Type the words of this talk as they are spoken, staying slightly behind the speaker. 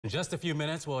In just a few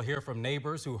minutes, we'll hear from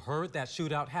neighbors who heard that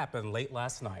shootout happen late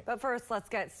last night. But first,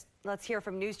 let's hear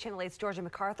from News Channel 8's Georgia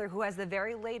MacArthur, who has the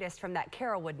very latest from that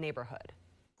Carrollwood neighborhood.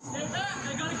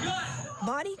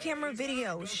 Body camera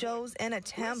video shows an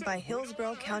attempt by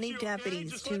Hillsborough County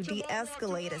deputies to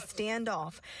de-escalate a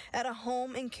standoff at a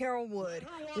home in Carrollwood,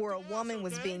 where a woman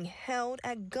was being held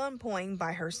at gunpoint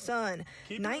by her son,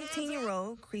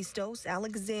 19-year-old Christos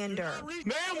Alexander.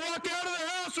 Man, walk out of the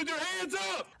house with your hands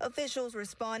up! Officials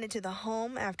responded to the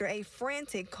home after a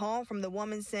frantic call from the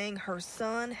woman saying her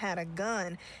son had a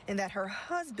gun and that her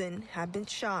husband had been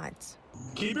shot.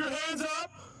 Keep your hands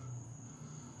up!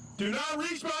 Do not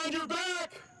reach behind your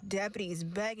back! Deputies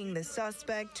begging the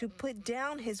suspect to put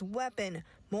down his weapon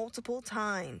multiple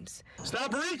times.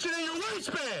 Stop reaching in your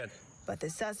waistband! But the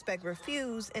suspect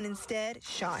refused and instead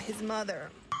shot his mother.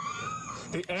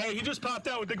 Hey, he just popped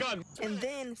out with the gun. And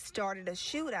then started a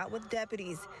shootout with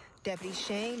deputies. Deputy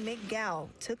Shane McGow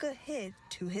took a hit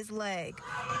to his leg.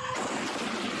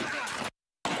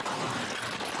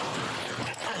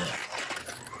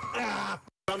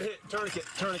 I'm hit. Tourniquet,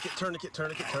 tourniquet, tourniquet,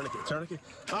 tourniquet, tourniquet, tourniquet.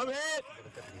 I'm hit.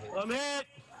 I'm hit.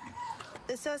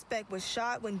 The suspect was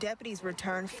shot when deputies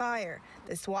returned fire.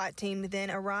 The SWAT team then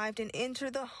arrived and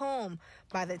entered the home.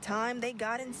 By the time they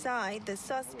got inside, the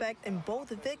suspect and both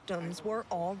victims were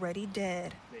already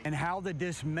dead. And how did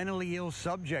this mentally ill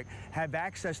subject have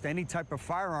access to any type of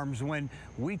firearms when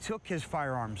we took his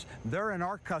firearms? They're in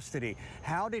our custody.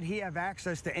 How did he have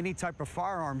access to any type of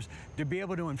firearms to be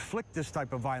able to inflict this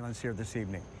type of violence here this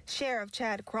evening? Sheriff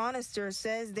Chad Chronister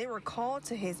says they were called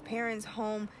to his parents'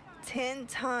 home 10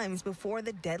 times before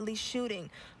the deadly shooting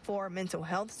for mental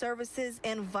health services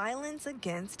and violence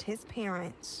against his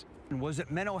parents. Was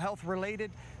it mental health related?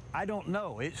 I don't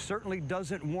know. It certainly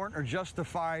doesn't warrant or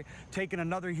justify taking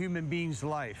another human being's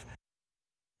life.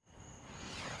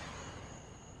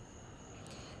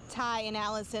 Ty and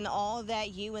Allison, all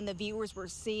that you and the viewers were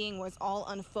seeing was all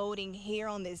unfolding here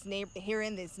in this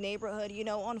neighborhood. You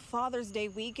know, on Father's Day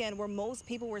weekend, where most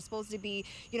people were supposed to be,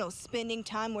 spending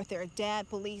time with their dad.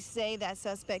 Police say that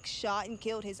suspect shot and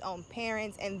killed his own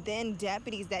parents, and then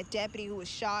that deputy who was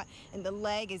shot in the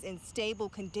leg is in stable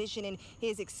condition, and he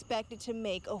is expected to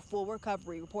make a full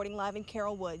recovery. Reporting live in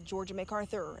Carrollwood, Georgia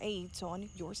MacArthur, 8 on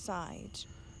your side.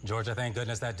 Georgia, thank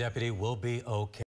goodness that deputy will be okay.